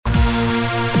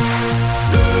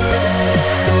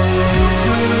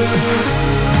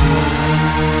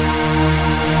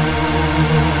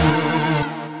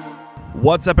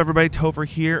What's up, everybody? Topher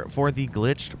here for the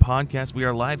Glitched podcast. We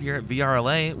are live here at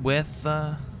VRLA with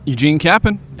Eugene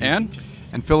Kappen and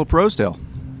Philip Rosedale.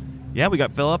 Yeah, we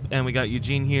got Philip and we got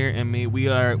Eugene here and me. We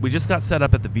just got set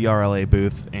up at the VRLA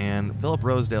booth, and Philip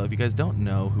Rosedale, if you guys don't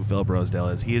know who Philip Rosedale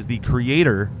is, he is the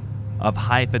creator of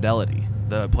High Fidelity,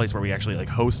 the place where we actually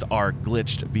host our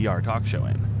Glitched VR talk show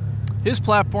in. His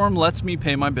platform lets me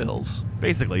pay my bills.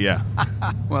 Basically, yeah.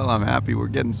 Well, I'm happy we're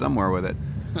getting somewhere with it.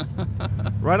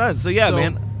 Right on. So yeah,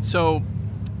 man. So,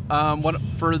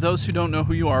 for those who don't know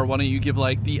who you are, why don't you give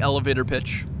the elevator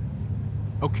pitch?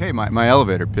 Okay, my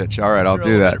elevator pitch. All right, I'll What's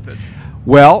do your that. elevator pitch?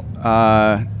 Well,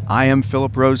 I am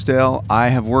Philip Rosedale. I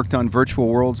have worked on virtual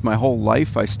worlds my whole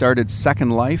life. I started Second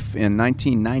Life in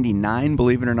 1999,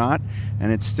 believe it or not,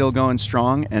 and it's still going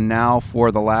strong. And now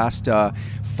for the last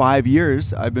 5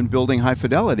 years, I've been building High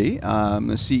Fidelity. I'm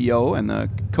the CEO and the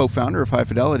co-founder of High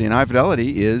Fidelity, and High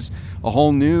Fidelity is a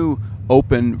whole new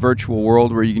open virtual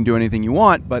world where you can do anything you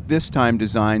want, but this time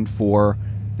designed for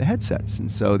the headsets.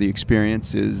 And so the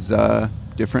experience is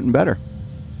different and better.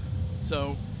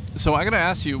 So I got to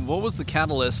ask you, what was the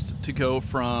catalyst to go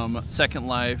from Second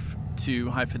Life to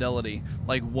High Fidelity?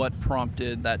 What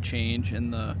prompted that change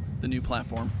in the new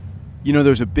platform? You know,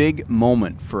 there's a big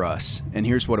moment for us, and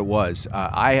here's what it was.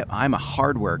 I'm a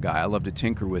hardware guy. I love to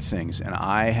tinker with things, and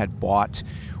I had bought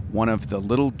one of the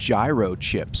little gyro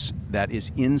chips that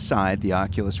is inside the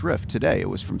Oculus Rift today. It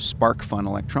was from SparkFun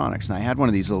Electronics, and I had one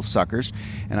of these little suckers,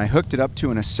 and I hooked it up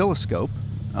to an oscilloscope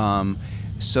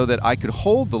so that I could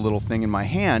hold the little thing in my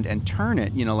hand and turn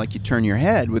it, like you turn your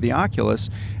head with the Oculus,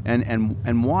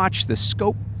 and watch the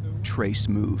scope trace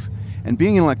move. And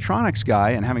being an electronics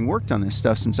guy and having worked on this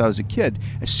stuff since I was a kid,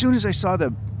 as soon as I saw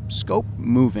the scope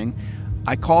moving,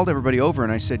 I called everybody over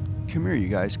and I said, "Come here, you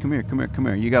guys. Come here.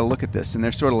 You got to look at this." And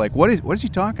they're sort of like, "What is he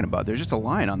talking about? There's just a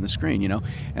line on the screen,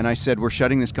 And I said, "We're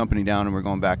shutting this company down and we're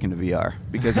going back into VR,"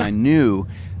 because I knew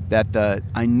that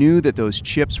those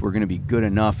chips were going to be good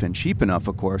enough and cheap enough,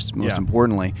 of course, most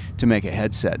importantly, to make a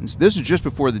headset. And so this is just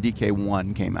before the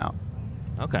DK1 came out.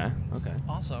 Okay.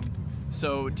 Awesome.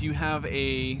 So do you have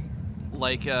the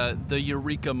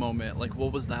eureka moment?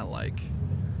 What was that like?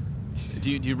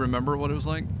 Do you remember what it was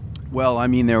like? Well, I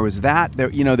mean, there was that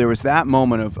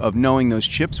moment of knowing those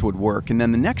chips would work. And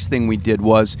then the next thing we did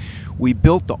was we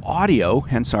built the audio,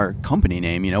 hence our company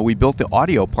name. We built the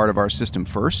audio part of our system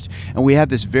first. And we had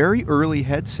this very early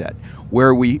headset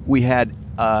where we had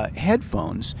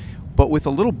headphones, but with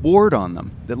a little board on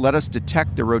them that let us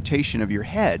detect the rotation of your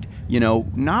head,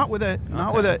 not with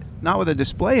a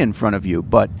display in front of you,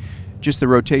 but just the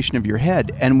rotation of your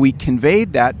head. And we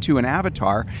conveyed that to an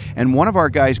avatar, and one of our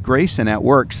guys, Grayson, at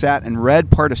work sat and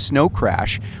read part of Snow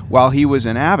Crash while he was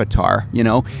an avatar,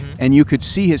 and you could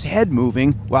see his head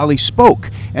moving while he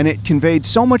spoke, and it conveyed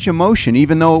so much emotion,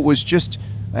 even though it was just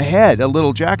a head, a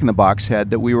little Jack-in-the-Box head,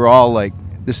 that we were all like,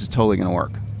 this is totally going to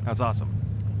work. That's awesome.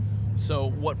 So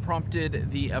what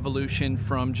prompted the evolution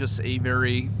from just a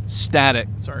very static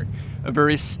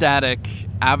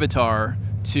avatar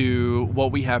to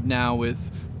what we have now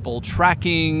with full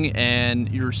tracking and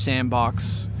your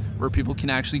sandbox where people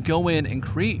can actually go in and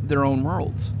create their own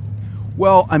worlds?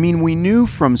 Well, I mean, we knew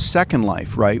from Second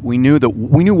Life, right? We knew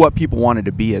what people wanted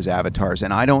to be as avatars,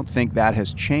 and I don't think that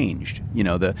has changed.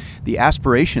 The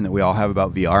aspiration that we all have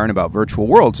about VR and about virtual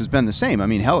worlds has been the same. I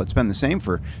mean, hell, it's been the same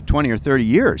for 20 or 30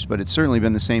 years, but it's certainly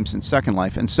been the same since Second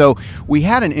Life. And so we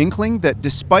had an inkling that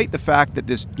despite the fact that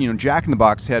this,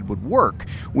 Jack-in-the-Box head would work,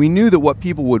 we knew that what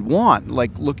people would want,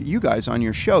 look at you guys on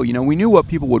your show, we knew what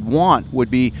people would want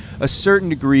would be a certain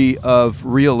degree of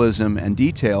realism and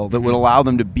detail that would allow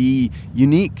them to be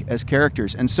unique as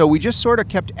characters. And so we just sort of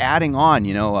kept adding on,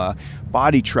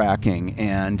 body tracking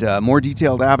and more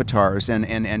detailed avatars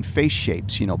and face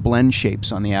shapes, blend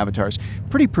shapes on the avatars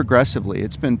pretty progressively.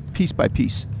 It's been piece by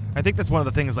piece. I think that's one of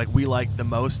the things we like the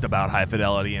most about High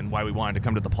Fidelity and why we wanted to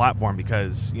come to the platform,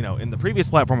 because, in the previous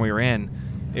platform we were in,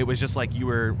 it was just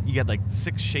you had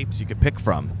 6 shapes you could pick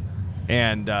from.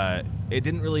 And it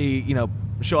didn't really,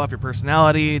 show off your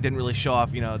personality. It didn't really show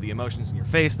off, the emotions in your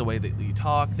face, the way that you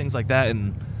talk, things like that.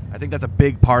 And I think that's a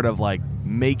big part of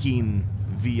making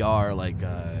VR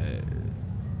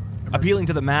appealing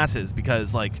to the masses,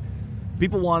 because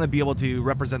people want to be able to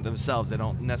represent themselves. They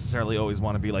don't necessarily always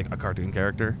want to be a cartoon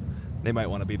character. They might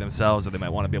want to be themselves, or they might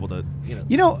want to be able to,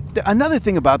 Another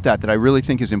thing about that I really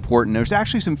think is important, there's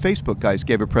actually some Facebook guys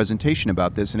gave a presentation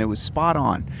about this, and it was spot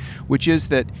on, which is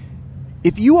that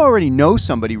if you already know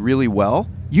somebody really well,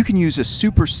 you can use a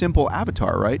super simple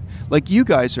avatar, right? Like you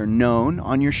guys are known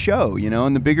on your show, you know,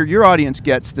 and the bigger your audience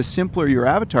gets, the simpler your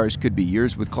avatars could be.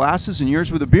 Yours with glasses and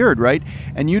yours with a beard, right?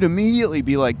 And you'd immediately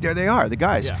be like, there they are, the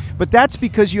guys. Yeah. But that's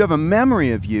because you have a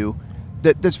memory of you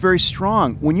that's very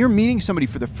strong. When you're meeting somebody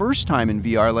for the first time in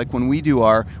VR, like when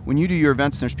you do your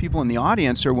events and there's people in the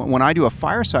audience, or when I do a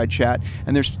fireside chat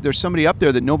and there's somebody up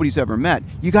there that nobody's ever met,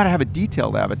 you got to have a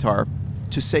detailed avatar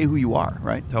to say who you are,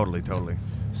 right? Totally.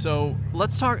 So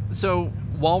let's talk. So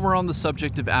while we're on the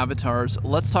subject of avatars,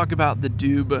 let's talk about the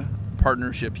Doob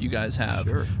partnership you guys have.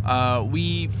 Sure.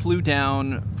 We flew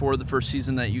down for the first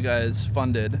season that you guys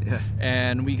funded,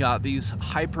 and we got these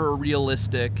hyper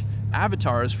realistic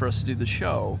avatars for us to do the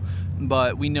show.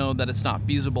 But we know that it's not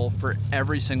feasible for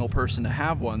every single person to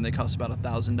have one. They cost about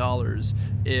 $1,000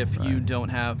 if you don't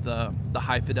have the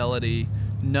high fidelity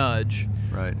nudge.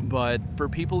 Right. But for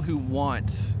people who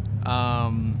want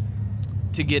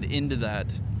to get into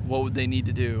that, what would they need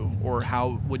to do, or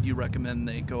how would you recommend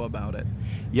they go about it?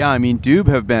 Yeah, I mean, Doob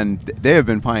have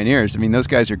been pioneers. I mean, those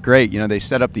guys are great. You know, they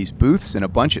set up these booths in a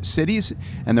bunch of cities,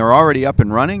 and they're already up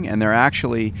and running, and they're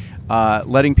actually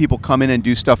letting people come in and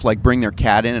do stuff like bring their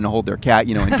cat in and hold their cat,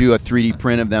 you know, and do a 3D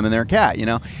print of them and their cat, you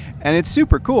know. And it's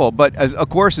super cool. But of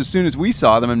course, as soon as we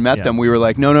saw them and met them, we were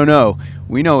like, no.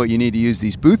 We know what you need to use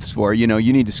these booths for. You know,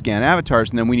 you need to scan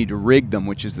avatars, and then we need to rig them,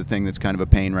 which is the thing that's kind of a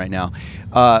pain right now.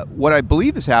 What I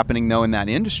believe is happening, though, in that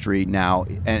industry now,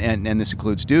 and this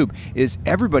includes Doob, is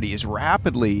everybody is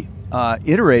rapidly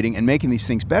iterating and making these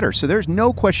things better. So there's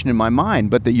no question in my mind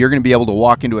but that you're going to be able to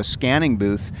walk into a scanning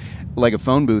booth, like a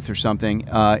phone booth or something,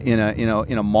 in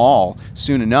a mall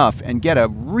soon enough and get a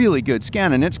really good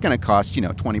scan, and it's going to cost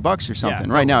 $20 or something.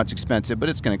 Right now it's expensive, but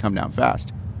it's going to come down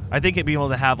fast. I think being able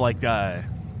to have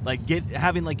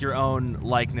having like your own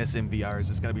likeness in VR is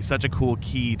just going to be such a cool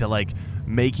key to like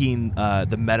making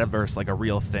the metaverse like a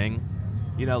real thing.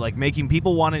 You know, like making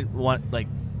people want like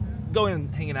going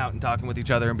and hanging out and talking with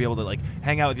each other and be able to like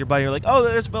hang out with your buddy. You're like, oh,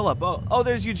 there's Philip. Oh,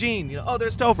 there's Eugene. You know, oh,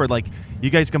 there's Topher. Like you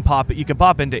guys can pop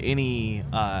into any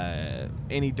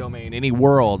domain, any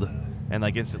world, and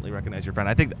like instantly recognize your friend.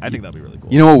 I think that'd be really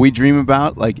cool. You know what we dream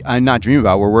about? Like, I'm not dreaming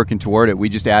about. We're working toward it. We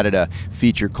just added a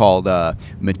feature called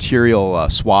material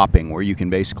swapping, where you can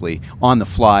basically on the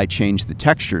fly change the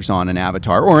textures on an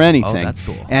avatar or anything. Oh, that's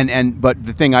cool. But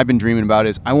the thing I've been dreaming about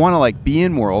is I want to like be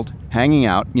in world, hanging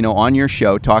out, on your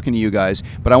show, talking to you guys.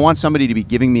 But I want somebody to be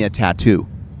giving me a tattoo.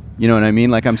 You know what I mean?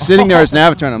 Like I'm sitting there as an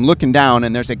avatar and I'm looking down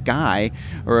and there's a guy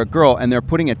or a girl and they're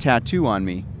putting a tattoo on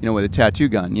me, with a tattoo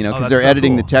gun, because they're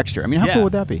editing the texture. I mean, how cool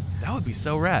would that be? That would be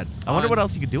so rad. I wonder what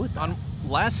else you could do with that.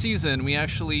 Last season, we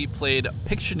actually played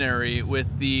Pictionary with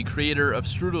the creator of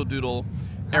Strudel Doodle,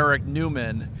 Eric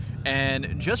Newman,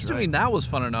 and just doing that was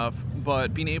fun enough,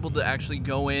 but being able to actually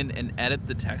go in and edit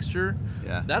the texture,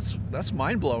 that's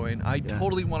mind-blowing. I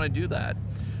totally want to do that.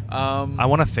 I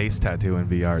want a face tattoo in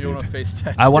VR. You want a face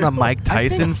tattoo? I want a Mike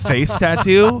Tyson face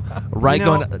tattoo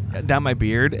going down my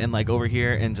beard and like over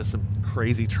here and just some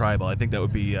crazy tribal. I think that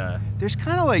would be. There's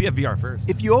kind of like a VR first.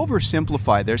 If you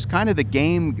oversimplify, there's kind of the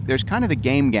game. There's kind of the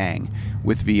game gang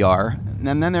with VR,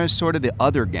 and then there's sort of the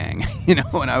other gang.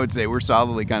 And I would say we're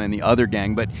solidly kind of in the other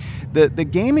gang. But the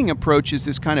gaming approach is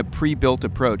this kind of pre-built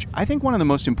approach. I think one of the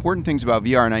most important things about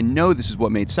VR, and I know this is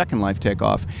what made Second Life take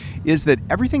off, is that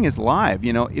everything is live.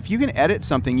 If you can edit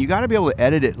something, you got to be able to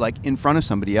edit it like in front of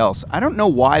somebody else. I don't know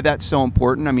why that's so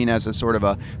important. I mean, as a sort of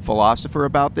a philosopher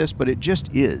about this, but it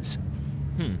just is.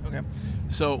 Okay.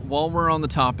 So while we're on the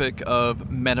topic of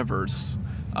metaverse,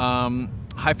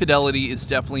 high fidelity is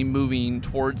definitely moving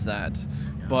towards that.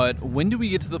 But when do we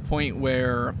get to the point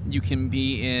where you can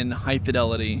be in high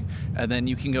fidelity and then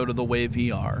you can go to the Wave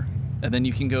VR and then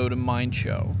you can go to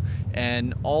Mindshow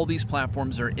and all these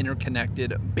platforms are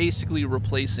interconnected, basically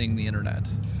replacing the internet?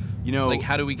 Like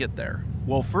how do we get there?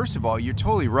 Well, first of all, you're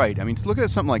totally right. I mean, look at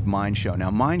something like Mindshow.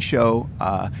 Now, Mindshow,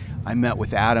 I met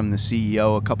with Adam, the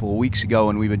CEO, a couple of weeks ago,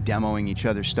 and we've been demoing each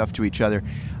other's stuff to each other.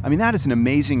 I mean, that is an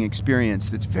amazing experience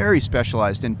that's very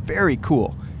specialized and very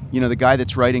cool. The guy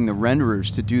that's writing the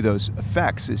renderers to do those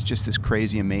effects is just this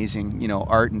crazy, amazing,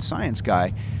 art and science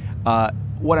guy.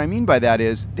 What I mean by that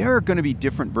is there are going to be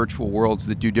different virtual worlds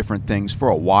that do different things for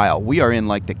a while. We are in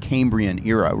like the Cambrian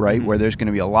era, right? Mm-hmm. Where there's going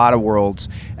to be a lot of worlds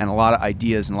and a lot of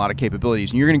ideas and a lot of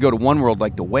capabilities. And you're going to go to one world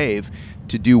like the Wave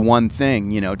to do one thing,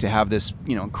 to have this,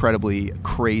 incredibly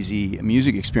crazy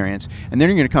music experience. And then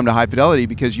you're going to come to high fidelity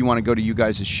because you want to go to you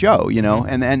guys' show,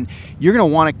 and then you're going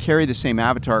to want to carry the same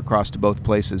avatar across to both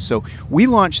places. So we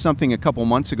launched something a couple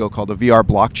months ago called the VR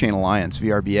Blockchain Alliance,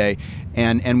 VRBA,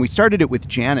 and we started it with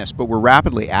Janus, but we're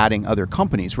rapidly adding other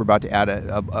companies. We're about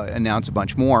to announce a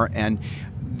bunch more, and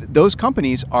those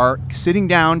companies are sitting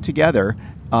down together,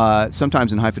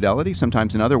 sometimes in High Fidelity,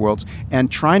 sometimes in other worlds,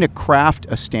 and trying to craft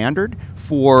a standard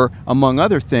for, among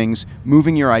other things,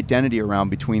 moving your identity around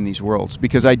between these worlds.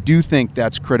 Because I do think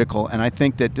that's critical, and I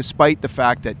think that despite the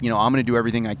fact that, I'm going to do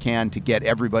everything I can to get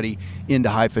everybody into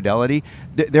High Fidelity,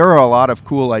 there are a lot of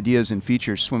cool ideas and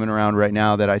features swimming around right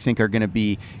now that I think are going to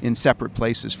be in separate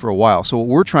places for a while. So what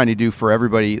we're trying to do for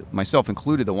everybody, myself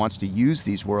included, that wants to use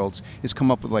these worlds is come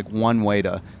up with like one way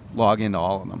to log into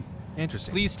all of them.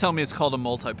 Interesting. Please tell me it's called a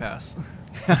multipass.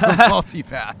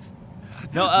 Multipass.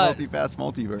 No, Multipass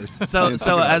multiverse.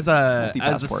 So as the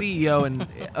Multi-passport.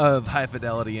 CEO of High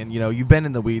Fidelity, and you've been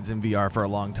in the weeds in VR for a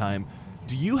long time,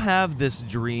 do you have this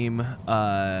dream?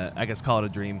 I guess call it a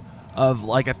dream of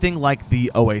like a thing like the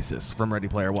Oasis from Ready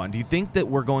Player One. Do you think that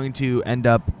we're going to end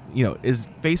up? Is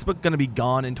Facebook going to be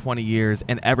gone in 20 years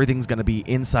and everything's going to be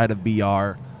inside of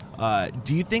VR?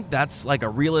 Do you think that's like a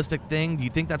realistic thing? Do you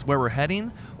think that's where we're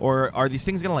heading, or are these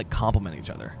things going to like complement each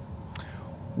other?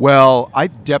 Well, I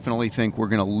definitely think we're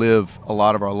going to live a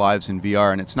lot of our lives in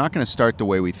VR, and it's not going to start the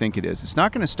way we think it is. It's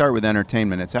not going to start with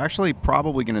entertainment. It's actually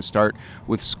probably going to start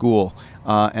with school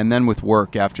and then with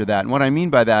work after that. And what I mean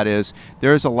by that is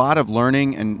there's a lot of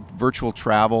learning and virtual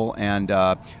travel and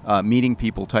meeting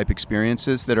people type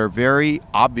experiences that are very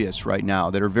obvious right now,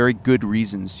 that are very good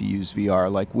reasons to use VR.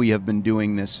 Like we have been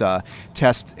doing this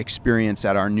test experience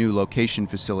at our new location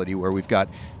facility where we've got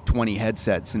 20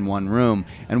 headsets in one room,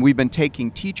 and we've been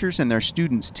taking teachers and their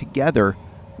students together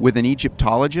with an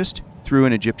Egyptologist through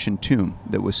an Egyptian tomb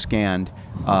that was scanned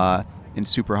in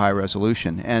super high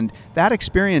resolution. And that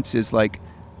experience is like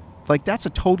that's a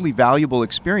totally valuable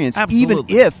experience.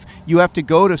 Absolutely. Even if you have to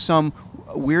go to some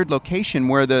weird location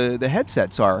where the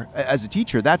headsets are. As a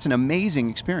teacher, that's an amazing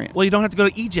experience. Well, you don't have to go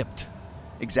to Egypt.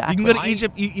 Exactly. You can go to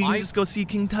Egypt. You can just go see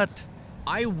King Tut.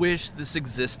 I wish this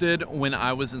existed when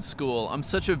I was in school. I'm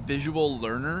such a visual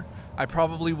learner. I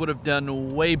probably would have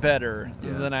done way better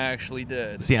than I actually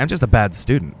did. See, I'm just a bad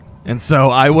student, and so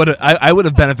I would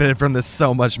have benefited from this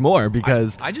so much more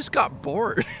because I just got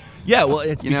bored. yeah, well,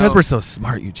 it's because we're so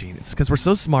smart, Eugene. It's because we're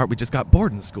so smart. We just got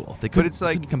bored in school. They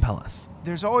couldn't compel us.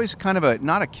 There's always kind of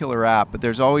not a killer app, but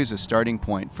there's always a starting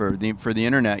point for the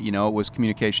internet. It was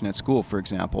communication at school, for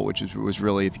example, which was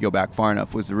really, if you go back far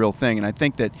enough, was the real thing. And I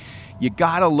think that you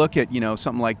got to look at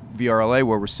something like VRLA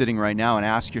where we're sitting right now and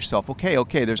ask yourself,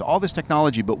 okay, there's all this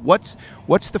technology, but what's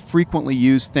the frequently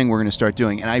used thing we're going to start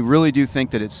doing? And I really do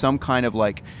think that it's some kind of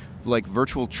like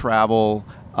virtual travel.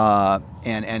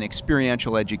 And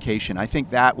experiential education. I think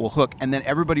that will hook, and then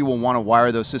everybody will want to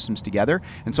wire those systems together.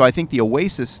 And so I think the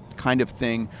Oasis kind of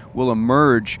thing will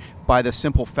emerge by the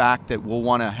simple fact that we'll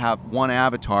want to have one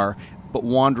avatar but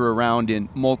wander around in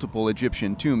multiple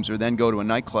Egyptian tombs, or then go to a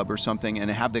nightclub or something and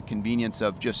have the convenience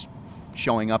of just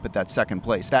showing up at that second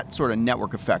place. That sort of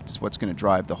network effect is what's going to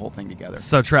drive the whole thing together.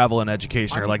 So travel and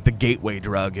education are like the gateway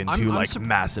drug into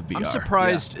massive VR. I'm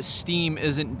surprised Steam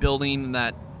isn't building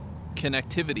that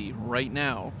connectivity right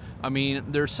now. I mean,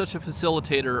 they're such a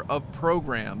facilitator of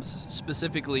programs,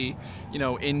 specifically,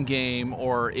 in-game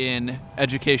or in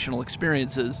educational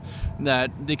experiences,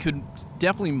 that they could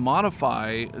definitely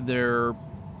modify their,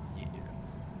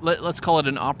 let's call it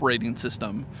an operating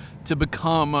system, to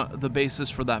become the basis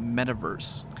for that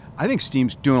metaverse. I think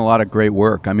Steam's doing a lot of great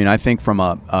work. I mean, I think from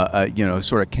a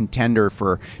sort of contender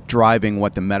for driving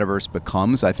what the metaverse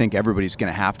becomes, I think everybody's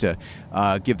going to have to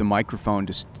give the microphone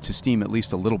to Steam at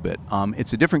least a little bit.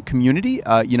 It's a different community,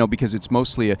 because it's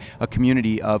mostly a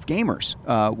community of gamers,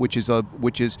 which is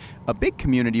a big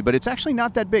community, but it's actually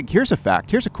not that big. Here's a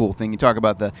fact. Here's a cool thing. You talk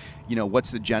about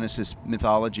what's the Genesis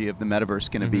mythology of the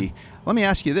metaverse going to be. Let me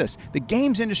ask you this. The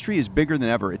games industry is bigger than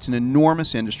ever. It's an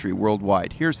enormous industry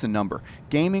worldwide. Here's the number.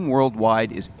 Gaming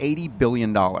worldwide is $80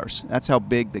 billion. That's how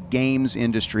big the games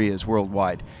industry is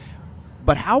worldwide.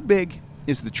 But how big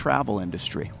is the travel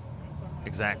industry?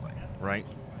 Exactly, right?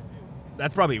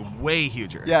 That's probably way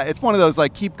huger. Yeah, it's one of those,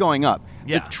 keep going up.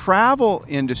 Yeah. The travel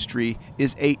industry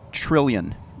is $8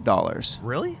 trillion.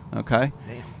 Really? Okay?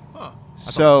 Damn. Huh.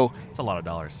 That's a lot of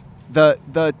dollars.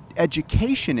 The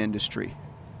education industry,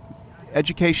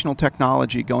 educational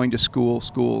technology, going to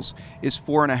schools, is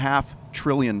 $4.5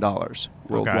 trillion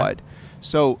worldwide. Okay.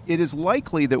 So it is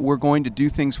likely that we're going to do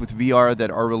things with VR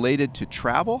that are related to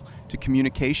travel, to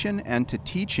communication, and to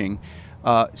teaching,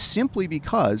 simply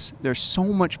because there's so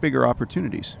much bigger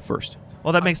opportunities first.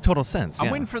 Well, that makes total sense.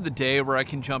 I'm waiting for the day where I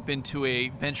can jump into a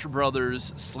Venture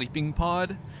Brothers sleeping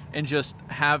pod and just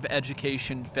have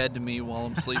education fed to me while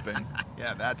I'm sleeping.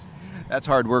 Yeah, that's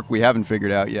hard work we haven't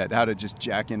figured out yet, how to just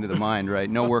jack into the mind, right?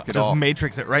 No work at all. Just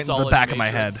matrix it right into the back of my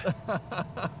head.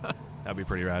 That'd be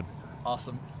pretty rad.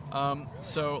 Awesome.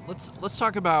 So let's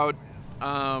talk about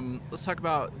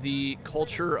the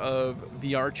culture of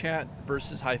VR chat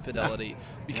versus high fidelity,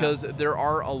 because there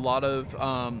are a lot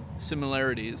of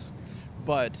similarities.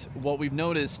 But what we've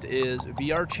noticed is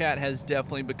VR chat has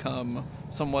definitely become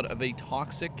somewhat of a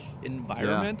toxic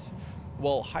environment,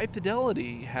 while high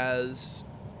fidelity has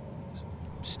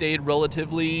stayed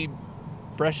relatively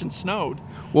fresh and snowed.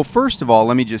 Well, first of all,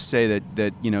 let me just say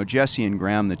that Jesse and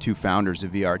Graham, the two founders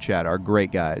of VR Chat, are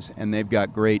great guys, and they've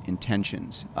got great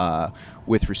intentions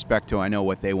with respect to, I know,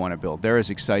 what they want to build. They're as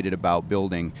excited about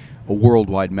building a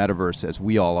worldwide metaverse as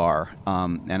we all are,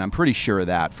 and I'm pretty sure of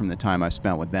that from the time I've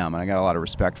spent with them, and I got a lot of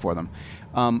respect for them.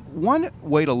 One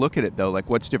way to look at it, though, like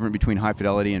what's different between high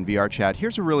fidelity and VR Chat,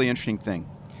 here's a really interesting thing.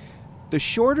 The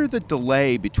shorter the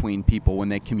delay between people when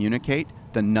they communicate,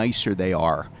 the nicer they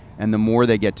are, and the more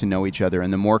they get to know each other,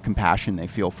 and the more compassion they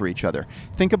feel for each other.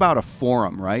 Think about a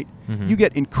forum, right? Mm-hmm. You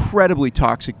get incredibly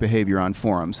toxic behavior on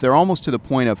forums. They're almost to the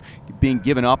point of being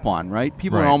given up on, right?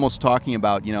 People are almost talking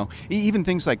about, even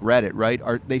things like Reddit, right?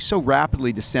 They so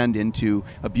rapidly descend into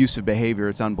abusive behavior,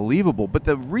 it's unbelievable. But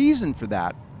the reason for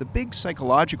that, the big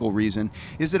psychological reason,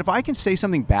 is that if I can say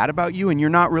something bad about you and you're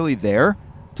not really there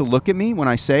to look at me when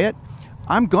I say it,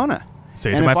 I'm gonna.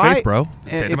 Say it to my face, bro.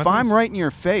 If I'm right in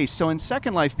your face. So in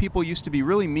Second Life, people used to be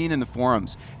really mean in the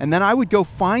forums. And then I would go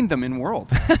find them in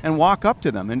World and walk up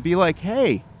to them and be like,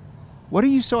 hey, what are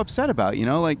you so upset about? Do you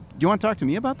want to talk to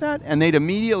me about that? And they'd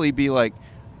immediately be like,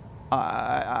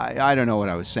 I don't know what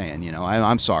I was saying.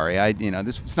 I'm sorry.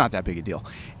 It's not that big a deal.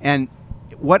 And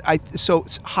so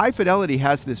high fidelity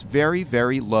has this very,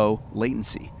 very low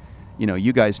latency.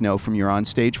 You guys know from your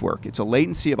on-stage work, it's a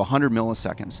latency of 100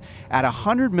 milliseconds. At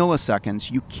 100 milliseconds,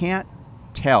 you can't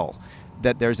tell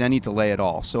that there's any delay at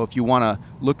all. So if you want to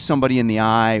look somebody in the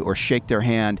eye or shake their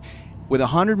hand, with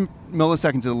 100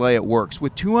 milliseconds of delay, it works.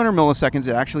 With 200 milliseconds,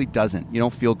 it actually doesn't. You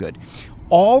don't feel good.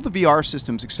 All the VR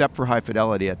systems, except for high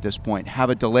fidelity at this point,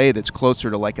 have a delay that's closer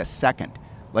to like a second.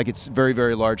 Like it's very,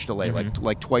 very large delay,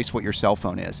 like twice what your cell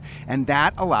phone is. And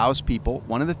that allows people,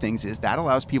 one of the things is that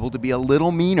allows people to be a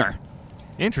little meaner.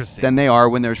 Interesting. Than they are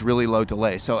when there's really low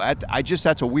delay. So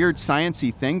that's a weird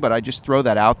science-y thing, but I just throw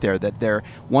that out there, that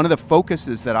one of the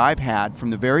focuses that I've had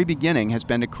from the very beginning has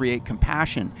been to create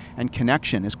compassion and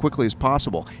connection as quickly as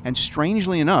possible. And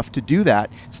strangely enough, to do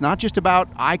that, it's not just about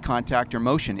eye contact or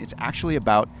motion, it's actually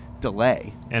about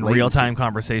delay and latency. Real-time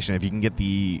conversation. If you can get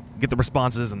the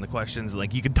responses and the questions,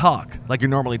 like you can talk like you're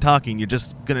normally talking, you're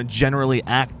just going to generally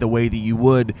act the way that you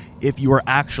would if you were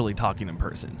actually talking in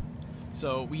person.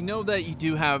 So we know that you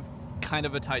do have kind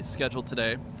of a tight schedule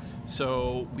today,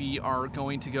 so we are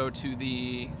going to go to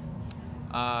the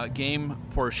game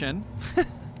portion,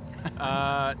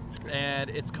 and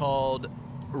it's called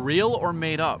Real or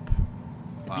Made Up,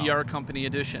 VR Company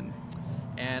Edition.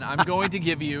 And I'm going to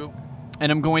give you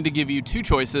two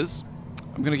choices.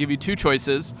 I'm going to give you two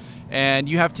choices, and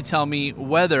you have to tell me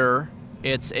whether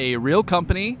it's a real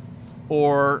company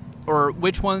or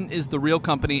which one is the real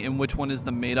company and which one is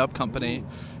the made-up company.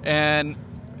 And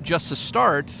just to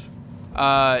start,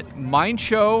 Mind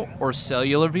Show or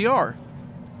Cellular VR?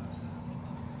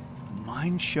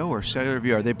 Mind Show or Cellular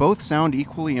VR? They both sound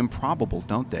equally improbable,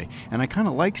 don't they? And I kind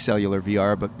of like Cellular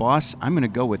VR, but boss, I'm going to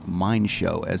go with Mind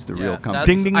Show as the real company.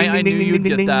 Ding, ding, ding, I knew ding, you'd ding,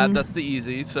 get ding, that. ding. That's the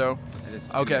easy. So,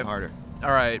 Okay. Harder.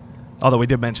 All right. Although we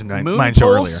did mention Moon Mind Show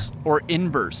earlier. Pulse or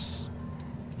Inverse?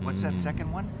 What's that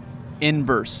second one?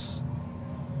 Inverse.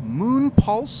 Moon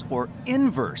Pulse or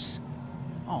Inverse?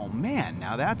 Oh man,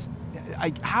 now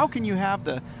how can you have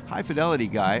the high fidelity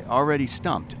guy already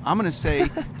stumped? I'm going to say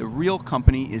the real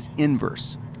company is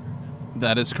Inverse.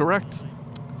 That is correct.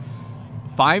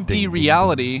 5D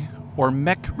reality or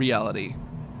mech reality?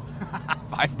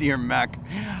 5D or mech?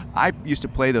 I used to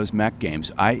play those mech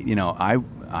games. I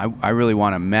really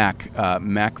want a mech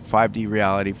 5D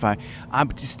reality. I'm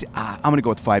going to go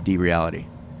with 5D reality.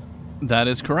 That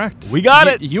is correct. We got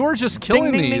it. You are just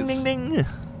killing ding, these. Ding, ding, ding,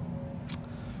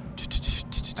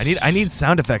 ding. I need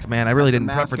sound effects, man. I really didn't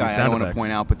prep for these sound I don't effects. want to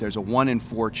point out, but there's a 1 in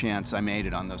 4 chance I made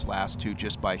it on those last two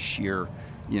just by sheer,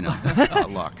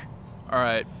 luck. All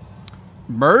right.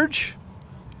 Merge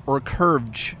or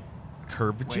curve?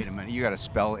 Curved. Wait a minute. You got to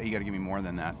spell it. You got to give me more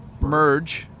than that.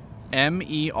 Merge.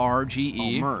 MERGE.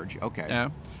 Oh, merge. Okay. Yeah.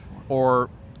 Or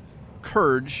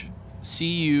Curge.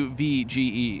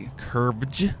 CUVGE.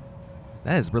 Curved.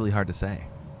 That is really hard to say.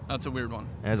 That's a weird one.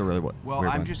 That is a really weird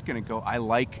one. Just going to go. I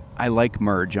like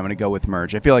merge. I'm going to go with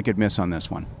merge. I feel like I'd miss on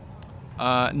this one.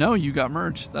 No, you got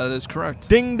merge. That is correct.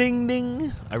 Ding, ding,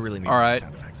 ding. I really need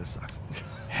sound effects. This sucks.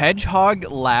 Hedgehog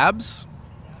Labs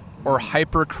or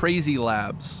Hyper Crazy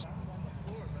Labs?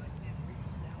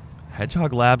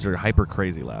 Hedgehog Labs or Hyper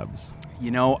Crazy Labs?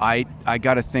 You know, I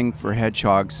got a thing for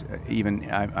hedgehogs. Even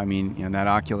I mean, you know, that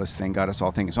Oculus thing got us all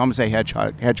thinking. So I'm gonna say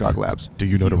Hedgehog Labs. Do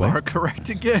you know the You way? are correct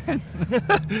again.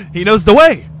 He knows the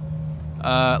way.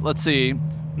 Let's see.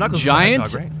 Knuckles is a Giant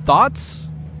hedgehog, right?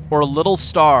 Thoughts or Little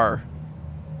Star?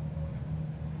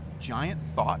 Giant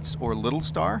Thoughts or Little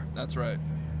Star? That's right.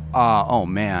 Oh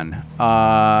man.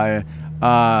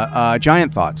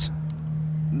 Giant Thoughts.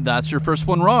 That's your first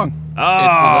one wrong. Oh.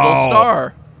 It's Little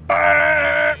Star.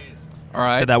 All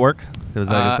right. Did that work? Was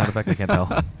that a good sound effect? I can't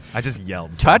tell. I just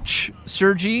yelled. Touch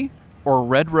Surgy or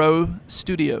Red Row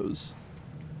Studios?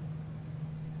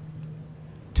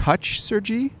 Touch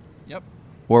Surgy? Yep.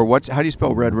 Or how do you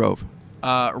spell Red Rove?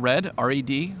 Red,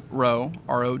 R-E-D, Row,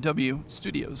 R-O-W,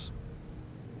 Studios.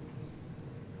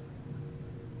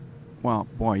 Well,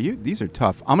 boy, these are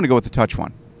tough. I'm gonna go with the Touch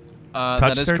one.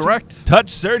 That is Surgy? correct. Touch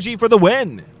Surgy for the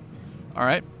win. All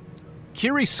right.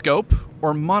 Curiscope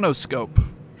or Monoscope?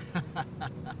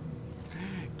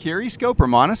 Curiscope or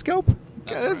Monoscope?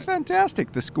 That's That's right. fantastic.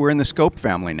 We're in the Scope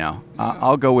family now.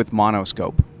 I'll go with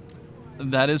Monoscope.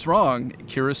 That is wrong.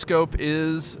 Curiscope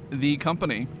is the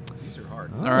company. These are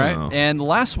hard. All right. Oh. And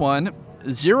last one,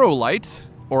 Zero Light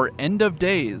or End of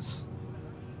Days?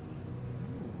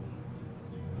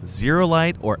 Zero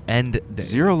Light or End Days?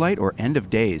 Zero Light or End of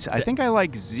Days? I think I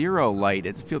like Zero Light.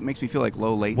 It makes me feel like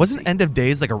low latency. Wasn't End of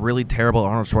Days like a really terrible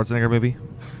Arnold Schwarzenegger movie?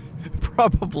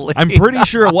 Probably. I'm pretty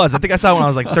sure it was. I think I saw it when I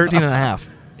was like 13 and a half.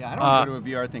 Yeah, I don't go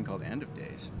to a VR thing called End of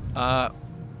Days. I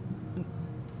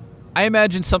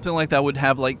imagine something like that would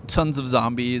have like tons of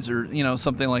zombies or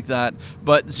something like that.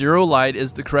 But Zero Light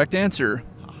is the correct answer.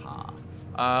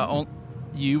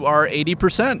 You are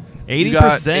 80%.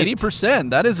 80%.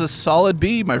 80%. That is a solid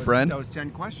B, my friend. That was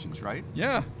 10 questions, right?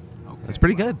 Yeah. Okay. That's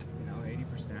pretty good.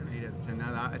 80%, 8 out of 10.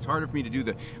 Now, it's harder for me to do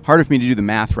the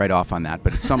math right off on that,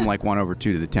 but it's something like 1 over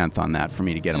 2 to the 10th on that for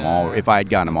me to get them all. If I had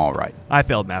gotten them all right. I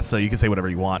failed math, so you can say whatever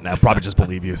you want, and I'll probably just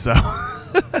believe you. So,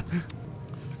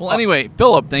 Well, anyway,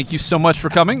 Philip, thank you so much for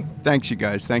coming. Thanks, you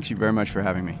guys. Thanks you very much for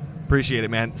having me. appreciate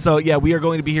it, man. So, yeah, we are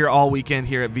going to be here all weekend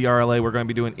here at VRLA. We're going to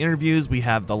be doing interviews. We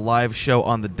have the live show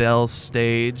on the Dell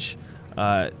stage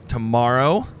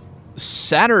tomorrow.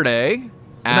 Saturday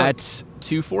at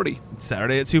 2:40.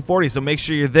 Saturday at 2:40. So make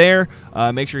sure you're there.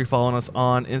 Make sure you're following us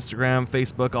on Instagram,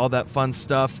 Facebook, all that fun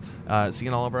stuff,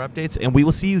 seeing all of our updates. And we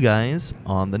will see you guys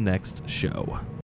on the next show.